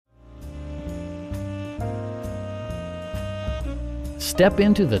Step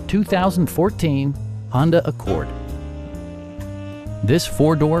into the 2014 Honda Accord. This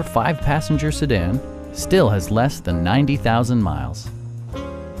four-door, five-passenger sedan still has less than 90,000 miles.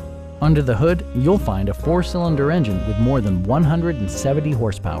 Under the hood, you'll find a four-cylinder engine with more than 170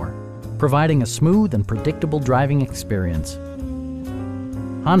 horsepower, providing a smooth and predictable driving experience.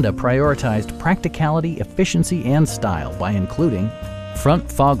 Honda prioritized practicality, efficiency, and style by including front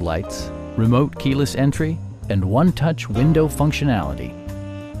fog lights, remote keyless entry, and one-touch window functionality.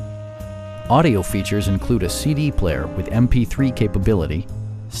 Audio features include a CD player with MP3 capability,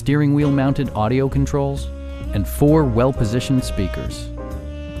 steering wheel mounted audio controls, and four well-positioned speakers.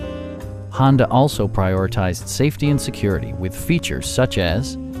 Honda also prioritized safety and security with features such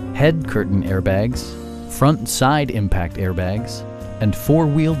as head curtain airbags, front and side impact airbags, and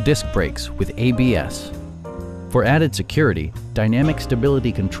four-wheel disc brakes with ABS. For added security, dynamic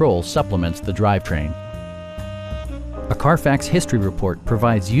stability control supplements the drivetrain. A Carfax history report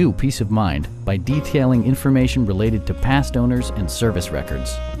provides you peace of mind by detailing information related to past owners and service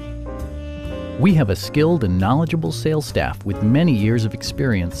records. We have a skilled and knowledgeable sales staff with many years of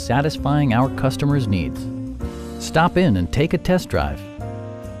experience satisfying our customers' needs. Stop in and take a test drive.